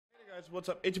Guys, what's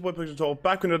up? It's your boy Pixel,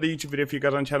 back with another YouTube video for you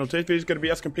guys on the channel. Today's video is going to be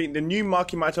us completing the new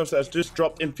marquee matchups that has just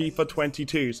dropped in FIFA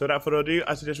 22. So without further ado,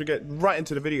 I suggest we get right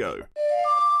into the video.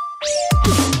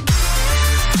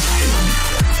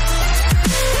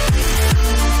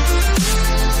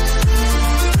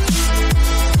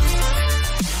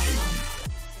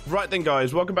 Right then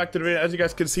guys, welcome back to the video. As you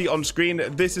guys can see on screen,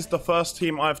 this is the first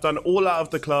team I've done all out of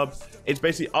the club. It's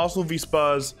basically Arsenal v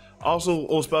Spurs. Arsenal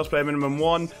or Spurs player minimum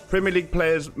 1, Premier League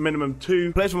players minimum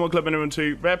 2, players from one club minimum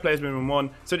 2, rare players minimum 1,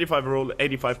 75 overall,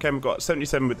 85 chem. We've got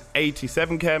 77 with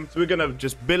 87 chem. So we're going to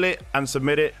just bill it and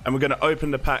submit it, and we're going to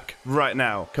open the pack right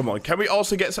now. Come on, can we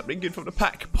also get something good from the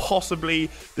pack?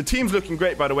 Possibly. The team's looking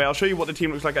great, by the way. I'll show you what the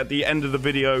team looks like at the end of the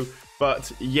video,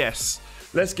 but yes.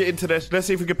 Let's get into this. Let's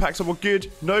see if we can pack someone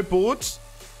good. No boards.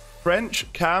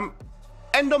 French, Cam,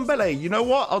 Ndombele. You know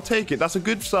what? I'll take it. That's a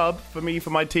good sub for me, for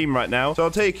my team right now. So I'll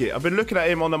take it. I've been looking at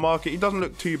him on the market. He doesn't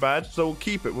look too bad. So we'll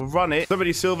keep it. We'll run it.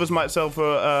 Somebody Silvers might sell for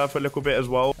a little bit as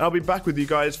well. And I'll be back with you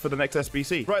guys for the next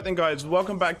SBC. Right then, guys.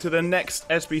 Welcome back to the next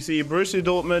SBC. Borussia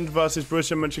Dortmund versus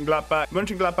Borussia Mönchengladbach.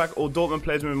 Mönchengladbach or Dortmund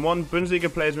plays minimum 1.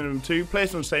 Bundesliga plays minimum 2.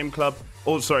 Plays from the same club.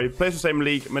 Or, sorry, plays from the same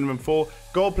league. Minimum 4.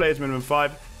 Goal players minimum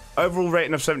 5. Overall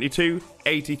rating of 72,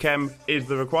 80 chem is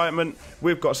the requirement.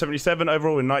 We've got 77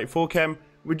 overall and 94 chem.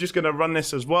 We're just going to run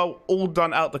this as well. All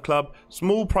done out the club.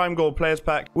 Small prime goal players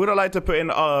pack. Would I like to put in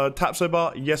a Tapso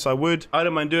bar? Yes, I would. I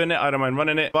don't mind doing it. I don't mind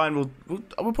running it. Fine,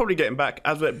 we'll probably get him back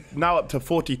as we're now up to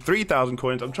 43,000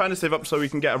 coins. I'm trying to save up so we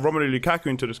can get a Romelu Lukaku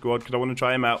into the squad because I want to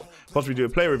try him out. Possibly do a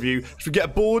player review. Should we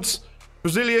get boards?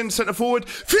 Brazilian centre forward,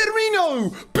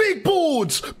 Firmino, big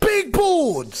boards, big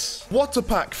boards. What a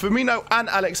pack, Firmino and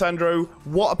Alexandro,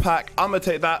 what a pack. I'm gonna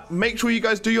take that. Make sure you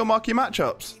guys do your marquee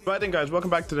matchups. Right then guys,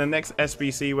 welcome back to the next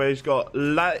SBC where we've got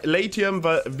Latium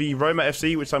v Roma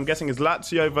FC, which I'm guessing is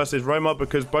Lazio versus Roma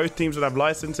because both teams would have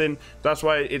licensing. That's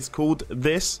why it's called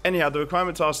this. Anyhow, the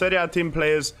requirements are Serie A team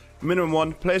players, minimum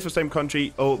 1, players for same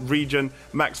country or region,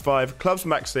 max 5, clubs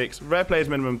max 6, rare players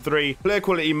minimum 3, player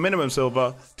quality minimum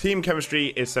silver, team chemistry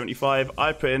is 75.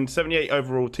 I put in 78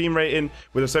 overall team rating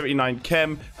with a 79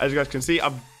 chem. As you guys can see,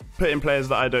 I've put in players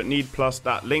that I don't need plus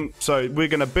that link. So we're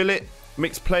going to bill it.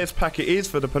 Mixed players pack it is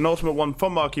for the penultimate one for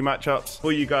marquee matchups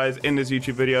for you guys in this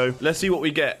YouTube video. Let's see what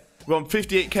we get. We're on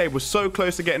 58k. We're so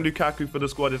close to getting Lukaku for the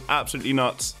squad. It's absolutely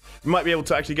nuts. We might be able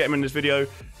to actually get him in this video.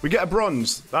 We get a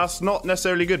bronze. That's not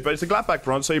necessarily good, but it's a Gladbach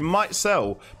bronze, so you might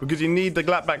sell because you need the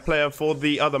Gladbach player for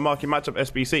the other marquee matchup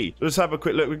SBC. So let's have a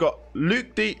quick look. We've got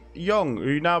Luke de Jong,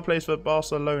 who now plays for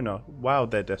Barcelona. Wow,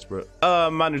 they're desperate.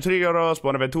 Manu Trigueros,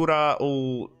 Bonaventura,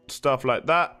 all stuff like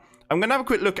that. I'm going to have a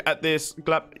quick look at this.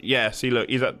 Yeah, see, look,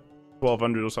 he's at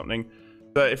 1,200 or something.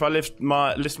 So if I list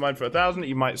mine for 1,000,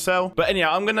 you might sell. But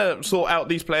anyhow, I'm going to sort out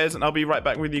these players and I'll be right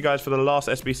back with you guys for the last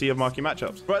SBC of marquee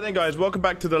matchups. Right then, guys, welcome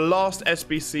back to the last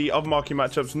SBC of marquee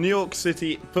matchups. New York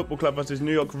City Football Club versus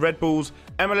New York Red Bulls.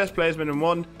 MLS players minimum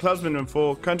 1, clubs minimum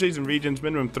 4, countries and regions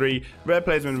minimum 3, rare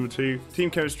players minimum 2, team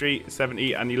chemistry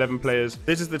 70 and 11 players.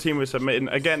 This is the team we're submitting.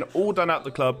 Again, all done out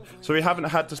the club. So we haven't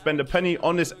had to spend a penny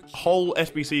on this whole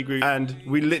SBC group and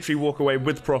we literally walk away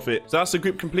with profit. So that's the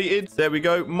group completed. There we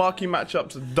go. Marquee matchups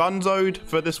donezoed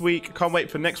for this week. Can't wait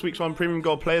for next week's one. Premium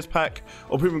gold players pack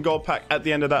or premium gold pack at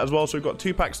the end of that as well. So we've got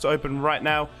 2 packs to open right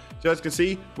now. So as you can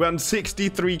see, we're on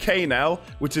 63k now,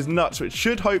 which is nuts. So it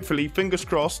should hopefully, fingers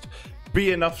crossed,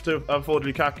 be enough to afford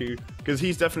Lukaku because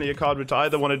he's definitely a card which I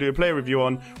either want to do a player review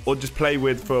on or just play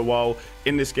with for a while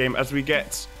in this game as we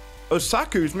get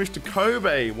Osaku's moved to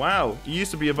Kobe. Wow, he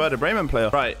used to be a Werder Bremen player.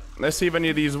 Right, let's see if any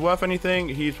of these are worth anything.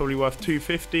 He's probably worth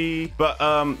 250. But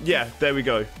yeah, there we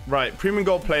go. Right, premium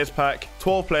gold players pack,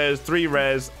 12 players, 3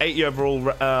 rares, 80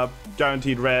 overall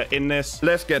guaranteed rare in this.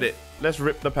 Let's get it. Let's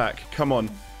rip the pack. Come on.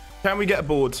 Can we get a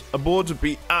boards? A boards would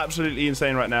be absolutely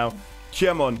insane right now.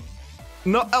 Come on.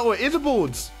 No, oh, it is a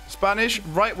boards. Spanish,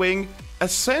 right wing,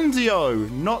 Asensio.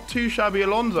 Not too shabby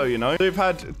Alonso, you know. They've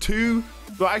had 2...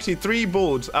 well, actually 3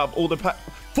 boards out of all the packs.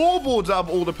 4 boards out of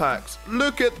all the packs.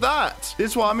 Look at that.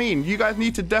 This is what I mean. You guys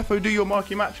need to defo do your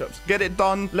marquee matchups. Get it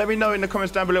done. Let me know in the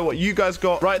comments down below what you guys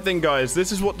got. Right then, guys,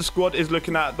 this is what the squad is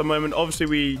looking at the moment. Obviously,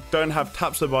 we don't have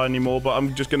Tapsoba anymore, but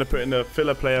I'm just going to put in a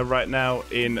filler player right now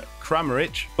in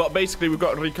Kramaric. But basically, we've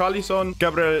got Richarlison,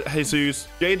 Gabriel Jesus,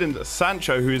 Jadon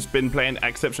Sancho, who's been playing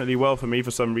exceptionally well for me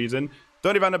for some reason,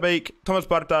 Donny van der Beek, Thomas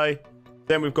Partey.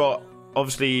 Then we've got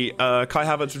obviously Kai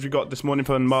Havertz, which we got this morning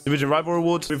from Division Rival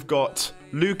Awards. We've got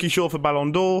Luke Shaw for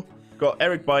Ballon d'Or, got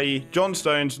Eric Bailly, John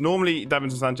Stones, normally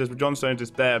Davinson Sanchez, but John Stones is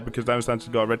there because Davinson Sanchez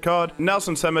got a red card,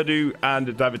 Nelson Semedo,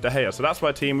 and David De Gea. So that's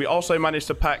my team. We also managed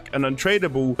to pack an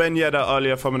untradeable Ben Yedder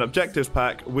earlier from an objectives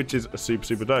pack, which is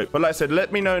super dope. But like I said,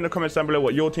 let me know in the comments down below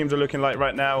what your teams are looking like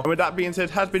right now. And with that being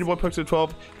said, has been your boy Pixel12.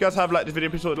 If you guys have liked this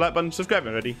video, please hit the like button, subscribe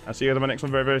already. I'll see you guys on my next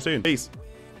one very soon. Peace.